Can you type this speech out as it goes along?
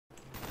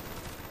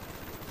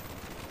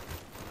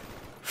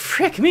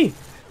Frick me!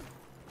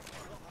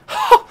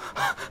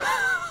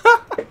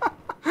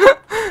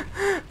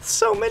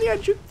 So many, I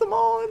juked them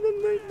all, and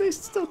then they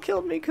still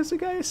killed me because the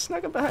guy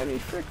snuck up behind me.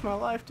 Frick my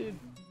life, dude.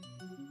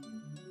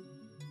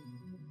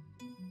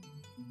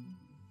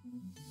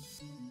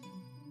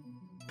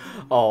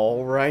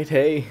 Alright,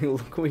 hey,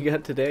 look what we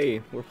got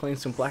today. We're playing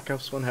some Black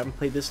Ops 1. Haven't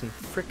played this in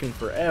frickin'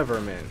 forever,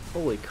 man.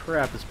 Holy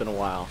crap, it's been a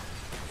while.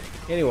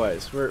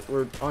 Anyways,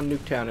 we're on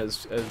Nuketown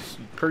as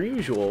per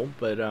usual,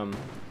 but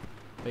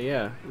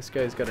yeah, this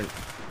guy's got a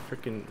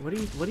frickin'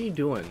 what are you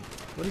doing?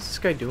 What is this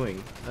guy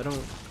doing? I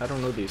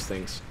don't know these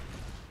things.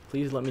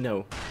 Please let me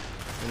know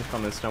in the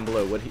comments down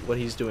below what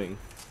he's doing.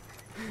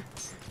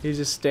 He's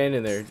just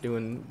standing there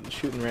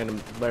shooting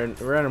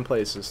random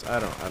places. I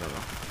don't know.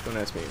 Don't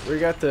ask me. We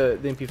got the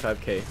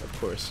MP5K, of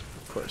course.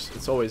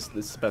 It's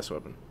the best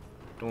weapon.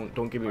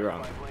 Don't get me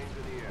wrong.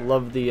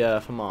 Love the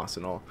FAMAS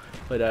and all,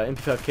 but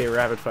MP5K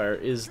rapid fire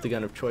is the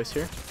gun of choice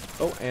here.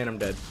 Oh, and I'm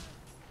dead.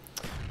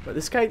 But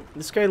this guy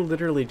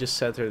literally just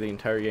sat there the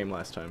entire game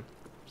last time.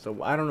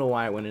 So I don't know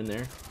why I went in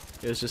there.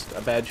 It was just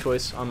a bad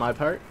choice on my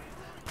part.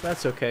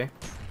 That's okay.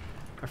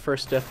 Our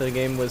first death of the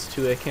game was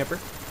to a camper.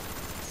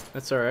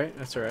 That's alright,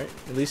 that's alright.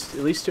 At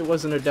least it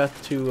wasn't a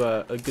death to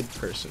a good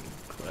person.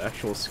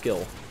 Actual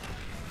skill.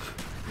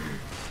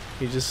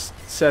 He just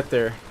sat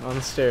there on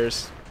the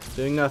stairs,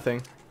 doing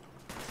nothing,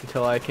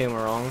 until I came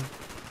along,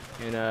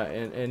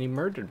 and he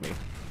murdered me.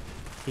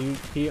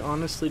 He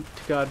honestly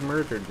to God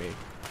murdered me.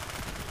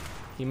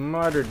 He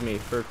murdered me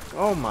for,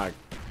 oh my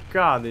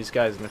god, these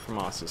guys in the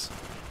FAMASs.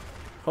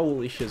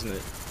 Holy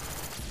shiznit.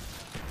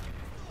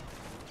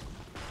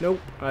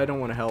 Nope, I don't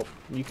want to help.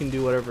 You can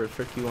do whatever the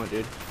frick you want,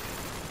 dude.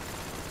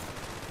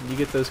 You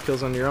get those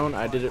kills on your own.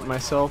 I did it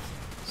myself,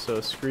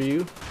 so screw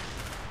you.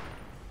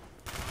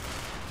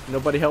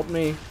 Nobody helped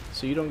me,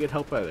 so you don't get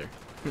help either.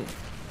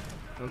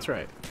 That's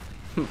right.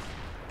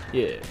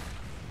 Yeah.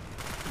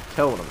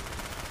 Tell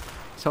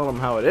them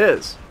how it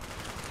is.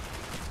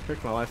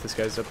 Frick my life, this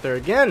guy's up there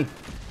again.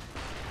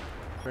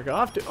 Frick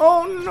off to.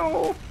 Oh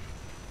no!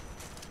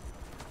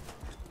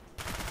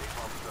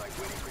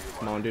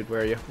 Come on, dude.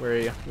 Where are you? Where are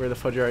you? Where the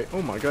fudge are you?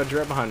 Oh my god,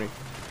 you're right behind me.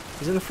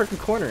 He's in the frickin'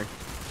 corner,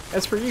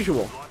 as per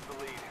usual.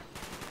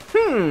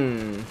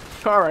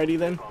 Alrighty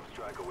then.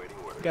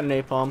 Got an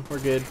napalm. We're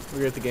good. We're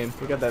good at the game.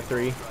 We got that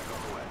 3.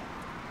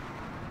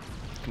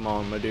 Come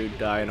on, my dude.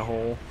 Die in a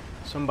hole.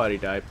 Somebody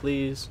die,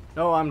 please.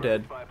 Oh, I'm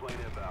dead.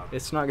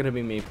 It's not gonna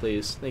be me,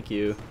 please. Thank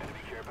you.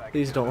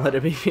 Please don't let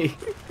it be me.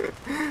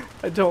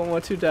 I don't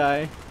want to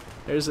die.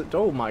 There's a.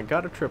 Oh my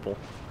god, a triple.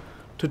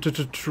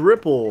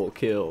 Triple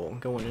kill.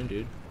 Going in,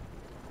 dude.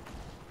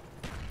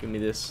 Give me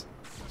this.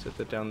 Set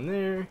that down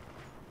there.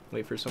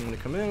 Wait for someone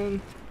to come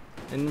in.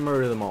 And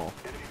murder them all.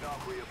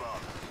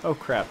 Oh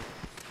crap.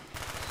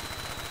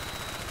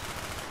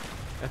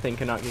 That thing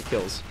cannot get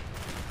kills.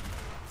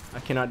 I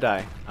cannot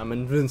die. I'm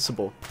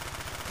invincible.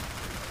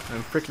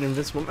 I'm freaking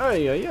invincible.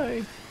 Ay, ay,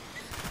 ay.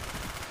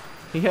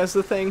 He has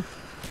the thing.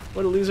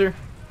 What a loser.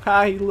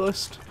 Ha, he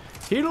lost.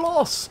 He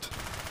lost!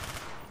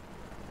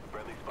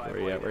 Where are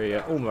you at? Where are you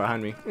at? Oh,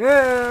 behind me.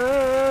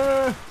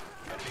 Ah!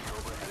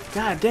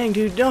 God dang,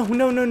 dude. No,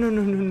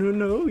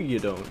 you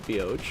don't,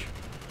 Bioch.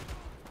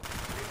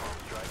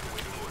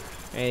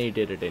 And he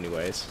did it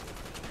anyways.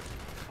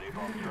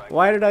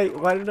 Why did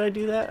I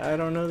do that? I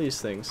don't know these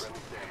things.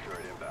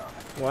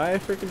 Why I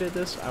freaking did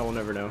this? I will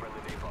never know.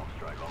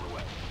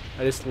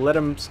 I just let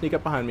him sneak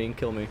up behind me and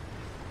kill me.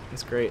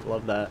 That's great.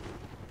 Love that.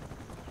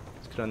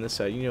 Let's get on this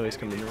side. You know he's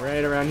coming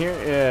right around here.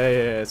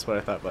 Yeah, that's what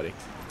I thought, buddy.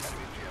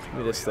 Give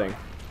me this thing.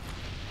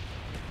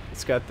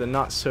 It's got the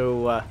not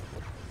so.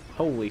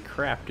 Holy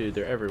crap, dude!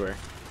 They're everywhere.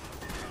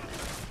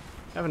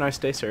 Have a nice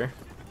day, sir.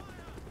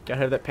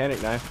 Gotta have that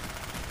panic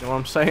knife. You know what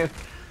I'm saying?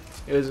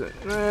 It was,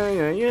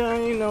 yeah,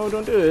 you know,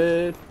 don't do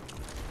it.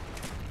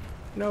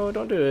 No,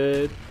 don't do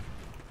it.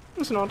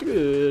 It's not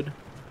good.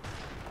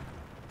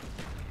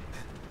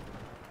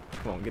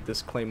 Come on, get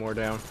this claymore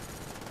down.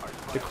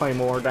 The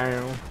claymore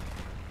down.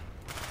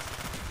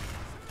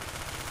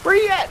 Where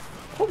you at?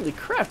 Holy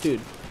crap,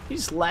 dude. He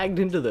just lagged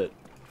into the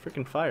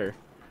freaking fire.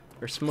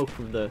 Or smoke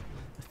from the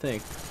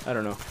thing. I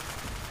don't know.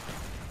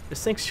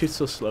 This thing shoots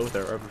so slow with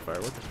our rubber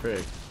fire. What the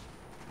frig?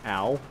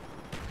 Ow.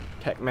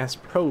 TechMass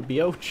Pro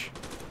Bioch.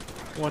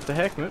 What the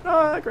heck, man?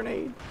 Ah,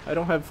 grenade. I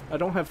don't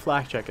have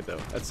flak jacket though.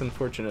 That's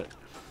unfortunate.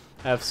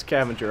 I have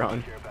scavenger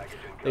on.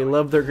 They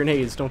love their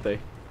grenades, don't they?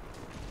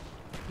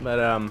 But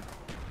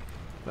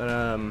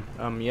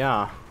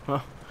yeah. Huh.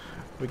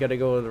 We gotta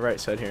go to the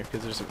right side here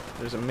because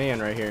there's a man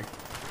right here,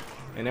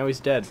 and now he's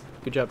dead.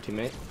 Good job,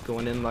 teammate.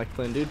 Going in like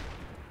Flynn, dude.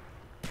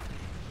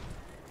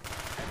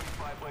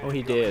 Oh,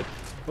 he did.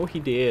 Oh, he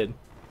did.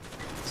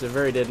 He's a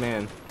very dead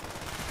man.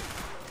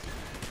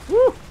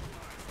 Woo!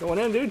 Going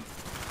in, dude.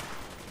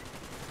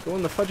 Go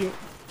in the fudging.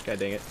 God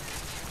dang it.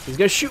 He's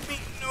gonna shoot me.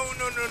 No.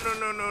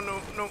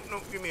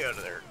 Get me out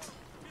of there.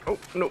 Oh,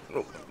 no.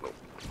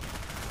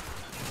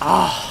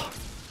 Ah.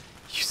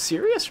 You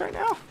serious right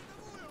now?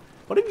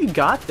 What have you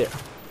got there?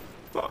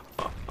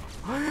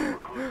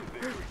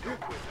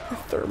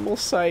 Thermal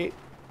sight.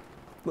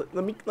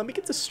 let me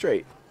get this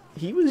straight.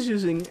 He was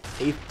using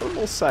a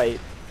thermal sight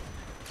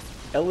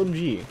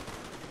LMG,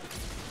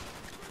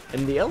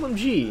 and the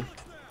LMG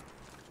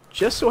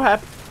just so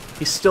happened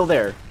he's still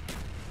there.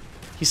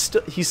 He's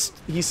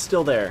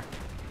still there.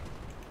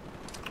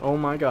 Oh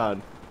my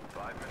god.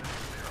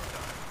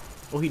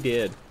 Oh, he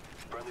did.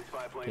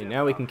 Okay,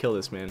 now we can kill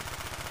this man.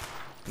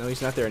 No,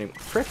 he's not there anymore.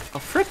 Frick! Oh,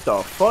 frick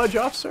the fudge,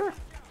 officer!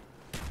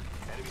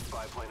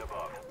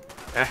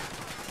 Eh.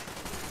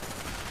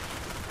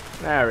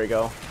 There we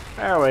go.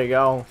 There we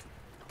go.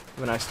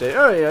 Have a nice day.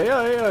 Oh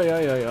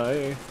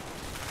yeah.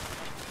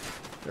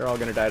 They're all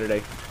gonna die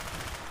today.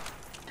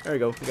 There we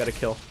go. We got a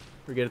kill.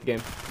 We're good at the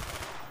game.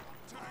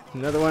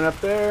 Another one up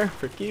there.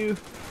 Frick you.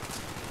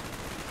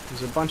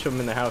 There's a bunch of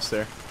them in the house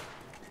there.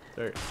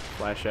 There.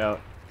 Flash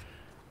out.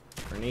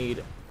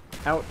 Grenade.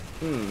 Out.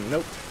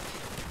 Nope.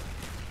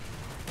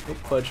 Nope.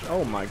 Fudge.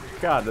 Oh my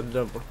god, a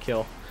double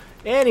kill.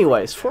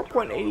 Anyways,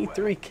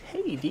 4.83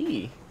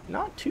 KD.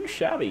 Not too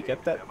shabby.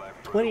 Got that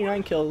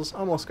 29 kills.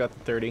 Almost got the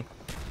 30.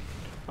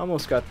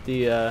 Almost got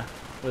the,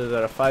 was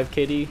that a 5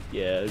 KD?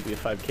 Yeah, it'd be a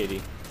 5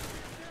 KD.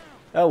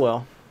 Oh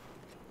well.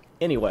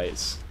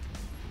 Anyways.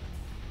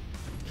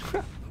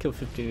 Kill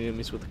 15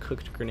 enemies with a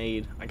cooked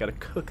grenade. I gotta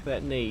cook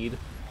that nade.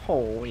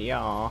 Oh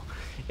yeah.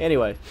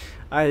 Anyway,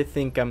 I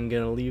think I'm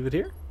gonna leave it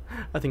here.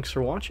 Thanks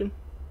for watching.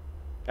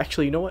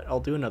 Actually, you know what? I'll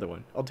do another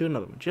one. I'll do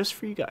another one just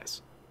for you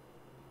guys.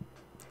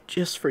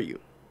 Just for you.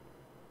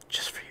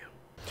 Just for you.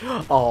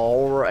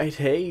 Alright,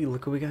 hey,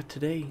 look what we got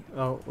today.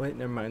 Oh, wait,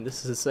 never mind.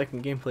 This is the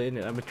second gameplay, isn't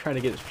it? I've been trying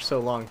to get it for so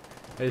long.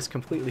 I just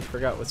completely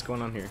forgot what's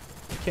going on here.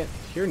 I can't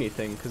hear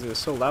anything because it was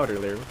so loud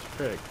earlier. What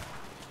the frick?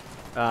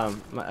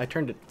 I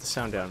turned the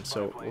sound down,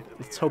 so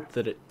let's hope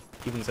that it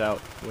evens out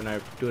when I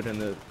do it in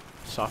the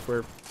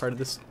software part of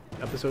this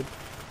episode.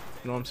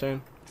 You know what I'm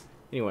saying?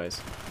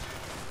 Anyways,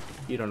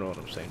 you don't know what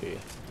I'm saying, do you?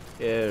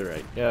 Yeah,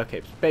 right. Yeah,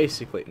 okay.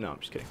 Basically, no, I'm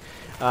just kidding.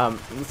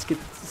 Let's get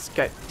this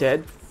guy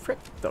dead. Frick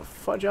the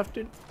fudge off,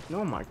 dude.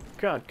 Oh my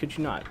god, could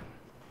you not?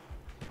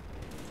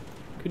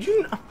 Could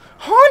you not?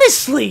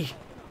 Honestly!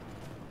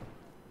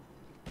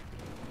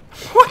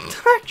 What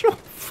the actual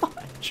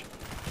fudge?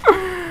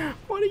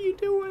 What are you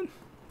doing?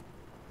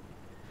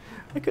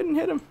 I couldn't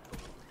hit him.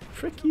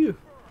 Frick you.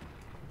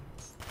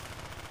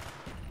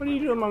 What are you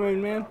doing, my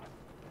main man?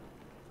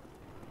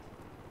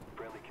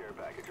 Friendly care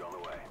package on the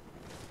way.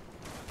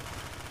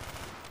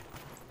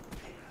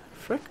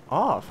 Frick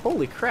off.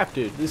 Holy crap,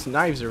 dude. These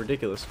knives are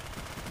ridiculous.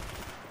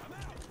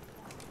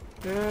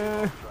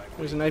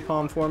 There's a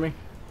napalm for me.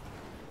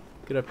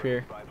 Get up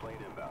here.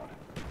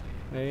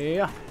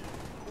 Yeah.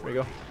 There we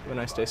go. Have a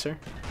nice day, sir.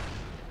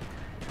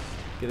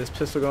 Get this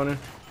pistol going in.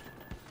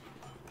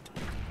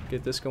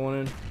 Get this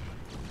going in.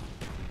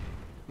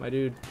 My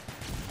dude.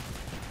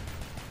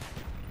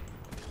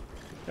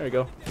 There we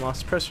go.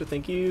 Lost suppressor,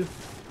 thank you.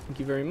 Thank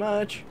you very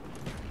much.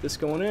 This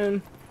going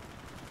in.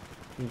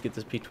 And get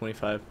this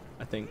P25,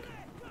 I think.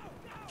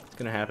 It's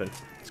gonna happen.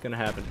 It's gonna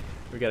happen.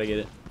 We gotta get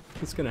it.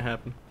 It's gonna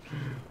happen.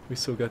 We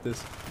still got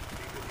this.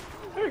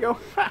 There we go.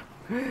 Ha!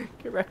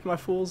 Get wrecked, my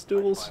fools,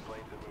 duels.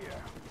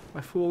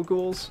 My fool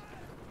ghouls.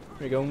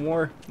 There we go.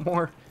 More.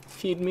 More.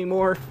 Feed me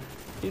more.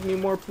 Feed me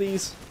more,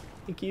 please.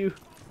 Thank you.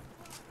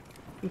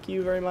 Thank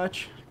you very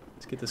much.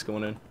 Let's get this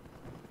going in.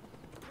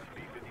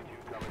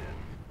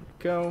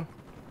 Go.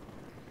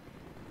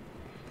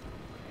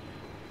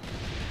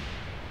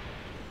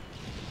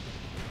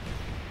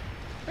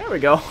 There we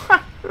go.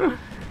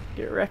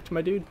 Get wrecked,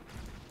 my dude.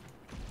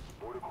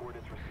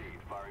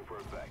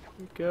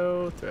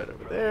 Go. Thread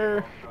over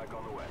there.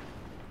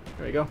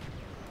 There we go.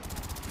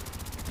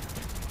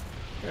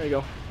 There we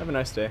go. Have a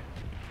nice day.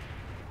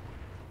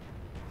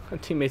 My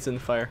teammates in the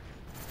fire.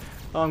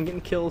 Oh, I'm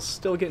getting kills.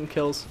 Still getting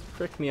kills.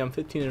 Frick me, I'm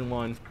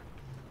 15-1.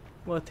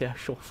 What the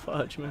actual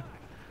fudge, man?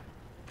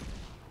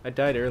 I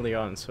died early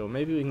on, so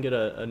maybe we can get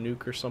a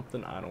nuke or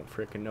something. I don't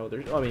frickin' know.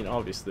 There's, I mean,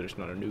 obviously there's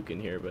not a nuke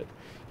in here, but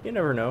you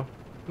never know.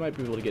 We might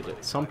be able to get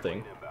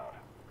something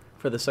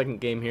for the second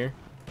game here.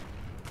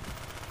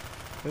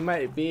 We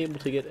might be able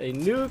to get a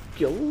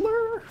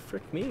nuclear.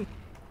 Frick me.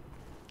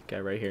 Guy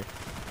right here.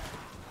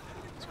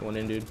 It's going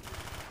in, dude.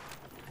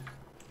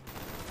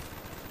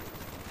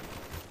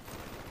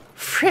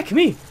 Frick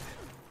me!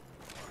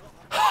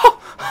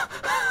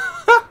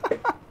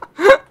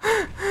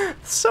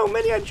 So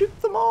many, I juked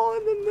them all,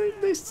 and then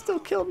they still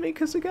killed me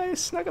because the guy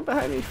snuck up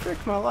behind me.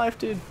 Frick my life,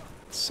 dude.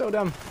 It's so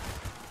dumb.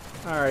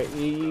 Alright,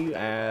 you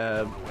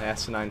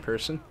asinine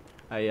person.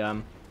 I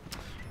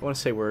want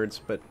to say words,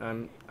 but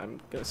I'm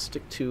gonna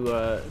stick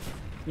to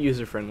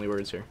user-friendly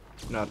words here.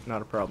 Not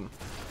a problem.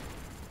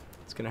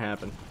 It's gonna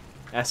happen.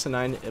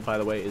 Asinine, by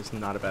the way, is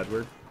not a bad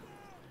word.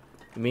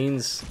 It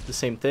means the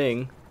same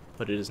thing,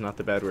 but it is not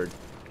the bad word.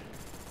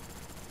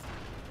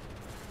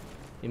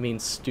 It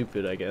means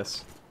stupid, I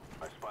guess.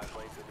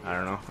 I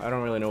don't know. I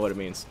don't really know what it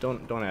means.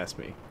 Don't ask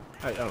me.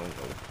 I don't know.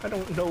 I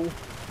don't know.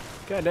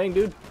 God dang,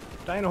 dude.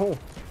 Die in a hole.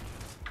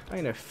 Die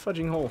in a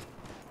fudging hole.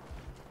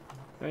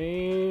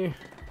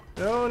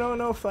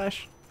 No,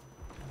 Flash.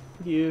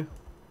 Thank you.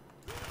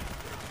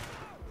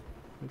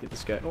 Get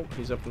this guy. Oh,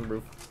 he's up on the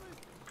roof.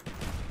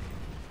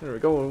 There we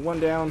go,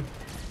 one down.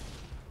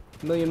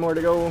 A million more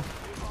to go.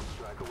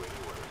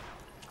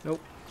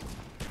 Nope.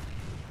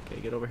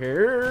 Okay, get over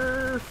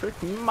here.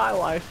 Frick my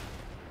life.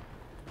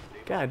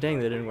 God dang,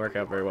 that didn't work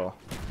out very well.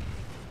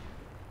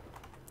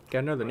 Got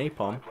another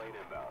napalm.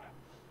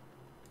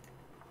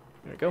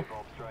 There we go.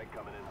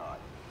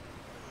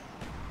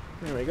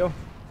 There we go.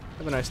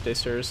 Have a nice day,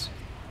 sirs.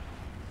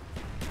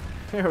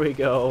 There we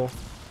go.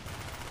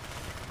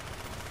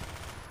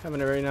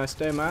 Having a very nice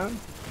day, man.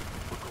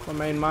 My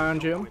main mine,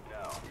 Jim.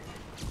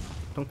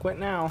 Don't quit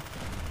now.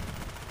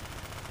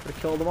 Gotta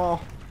kill them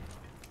all.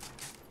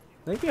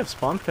 I think we have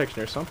spawn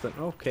protection or something.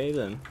 Okay,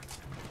 then.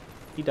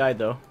 He died,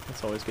 though.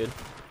 That's always good.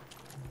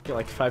 Get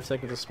like 5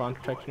 seconds of spawn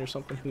protection or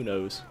something. Who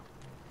knows?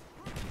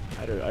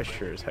 I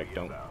sure as heck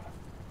don't.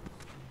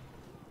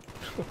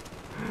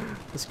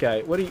 This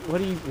guy. What are you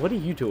doing? What are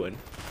you doing?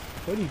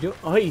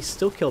 Oh, he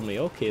still killed me.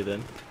 Okay,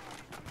 then.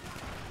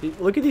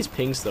 Look at these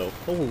pings, though.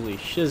 Holy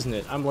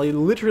shiznit. I'm like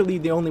literally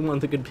the only one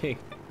that could ping.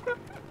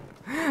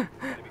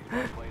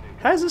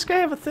 How does this guy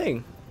have a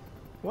thing?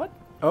 What?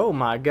 Oh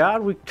my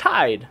god, we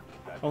tied!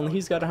 Only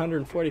he's got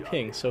 140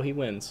 ping, so he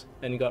wins.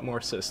 And he got more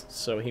assists,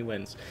 so he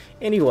wins.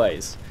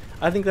 Anyways,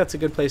 I think that's a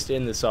good place to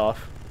end this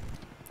off.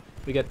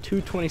 We got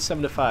 2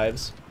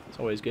 27-5s. It's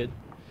always good.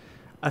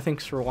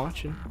 Thanks for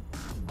watching.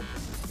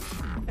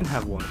 And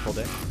have a wonderful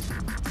day.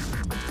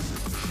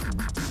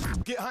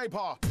 Get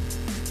hyper!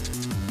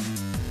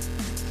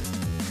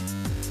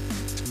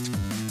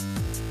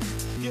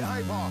 Get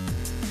hyper!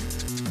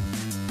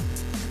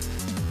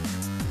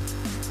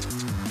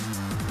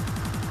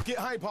 Get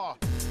hyper!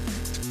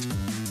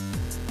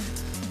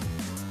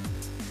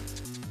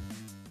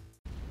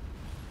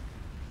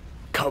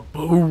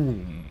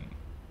 Kaboom!